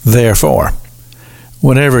therefore.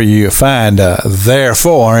 Whenever you find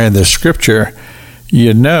therefore in the scripture,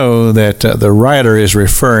 you know that the writer is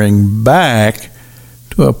referring back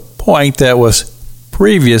to a point that was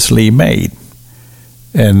previously made.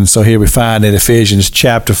 And so here we find in Ephesians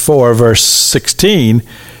chapter 4, verse 16,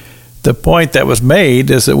 the point that was made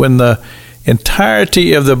is that when the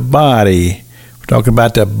entirety of the body, we're talking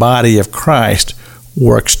about the body of Christ,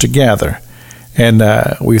 works together. And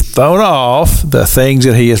we've thrown off the things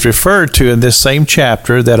that he has referred to in this same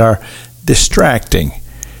chapter that are distracting,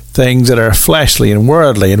 things that are fleshly and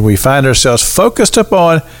worldly, and we find ourselves focused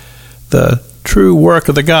upon the true work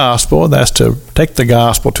of the gospel. That's to take the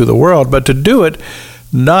gospel to the world, but to do it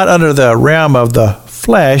not under the realm of the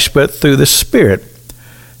flesh, but through the Spirit.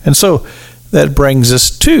 And so that brings us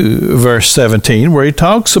to verse 17, where he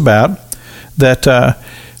talks about that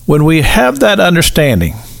when we have that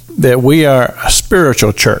understanding that we are a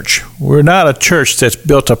spiritual church. We're not a church that's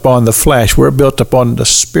built upon the flesh. We're built upon the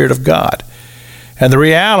Spirit of God. And the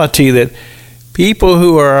reality that people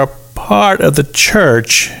who are a part of the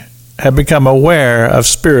church have become aware of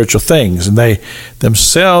spiritual things. And they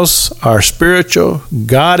themselves are spiritual.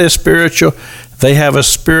 God is spiritual. They have a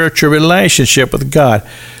spiritual relationship with God,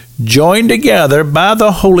 joined together by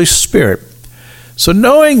the Holy Spirit. So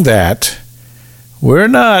knowing that, we're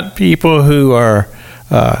not people who are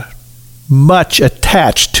much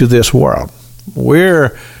attached to this world.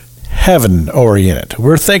 We're heaven-oriented.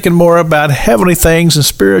 We're thinking more about heavenly things and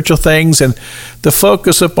spiritual things, and the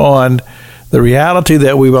focus upon the reality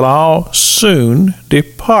that we will all soon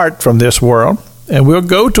depart from this world, and we'll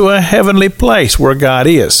go to a heavenly place where God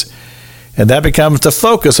is. And that becomes the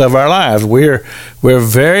focus of our lives. We're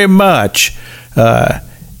very much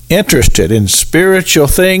interested in spiritual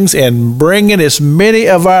things and bringing as many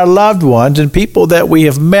of our loved ones and people that we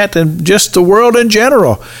have met and just the world in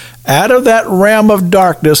general out of that realm of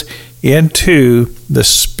darkness into the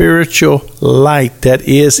spiritual light that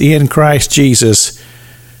is in Christ Jesus,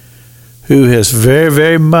 who is very,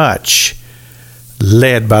 very much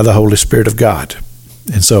led by the Holy Spirit of God.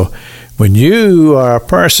 And so when you are a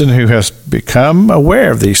person who has become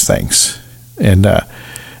aware of these things, and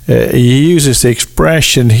he uses the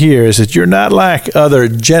expression here is that you're not like other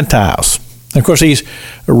Gentiles. Of course, he's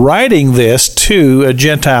writing this to a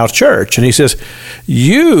Gentile church, and he says,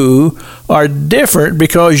 you are different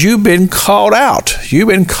because you've been called out. You've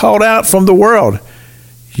been called out from the world.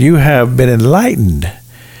 You have been enlightened.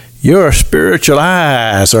 Your spiritual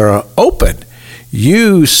eyes are open.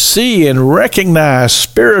 You see and recognize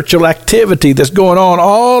spiritual activity that's going on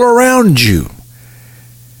all around you.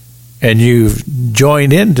 And you've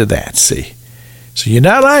joined into that, see. So you're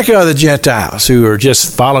not like other Gentiles who are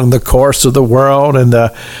just following the course of the world and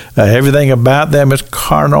everything about them is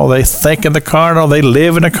carnal. They think in the carnal. They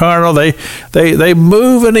live in the carnal. They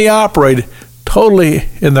move and they operate totally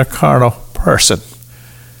in the carnal person.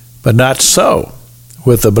 But not so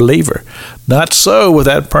with the believer. Not so with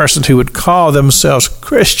that person who would call themselves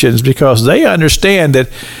Christians, because they understand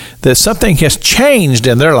that something has changed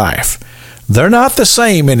in their life. They're not the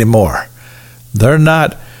same anymore. They're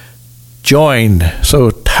not joined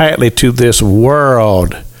so tightly to this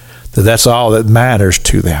world that that's all that matters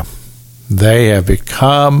to them. They have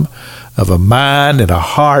become of a mind and a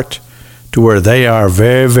heart to where they are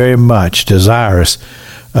very, very much desirous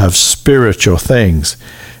of spiritual things.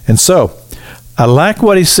 And so, I like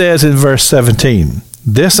what he says in verse 17.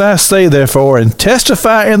 This I say, therefore, and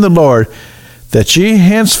testify in the Lord, that ye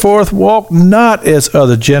henceforth walk not as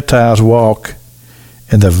other Gentiles walk,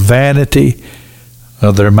 in the vanity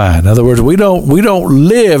of their mind. In other words, we don't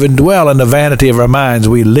live and dwell in the vanity of our minds.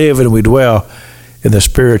 We live and we dwell in the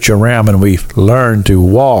spiritual realm, and we learn to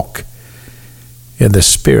walk in the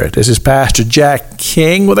Spirit. This is Pastor Jack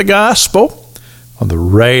King with the gospel on the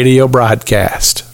radio broadcast.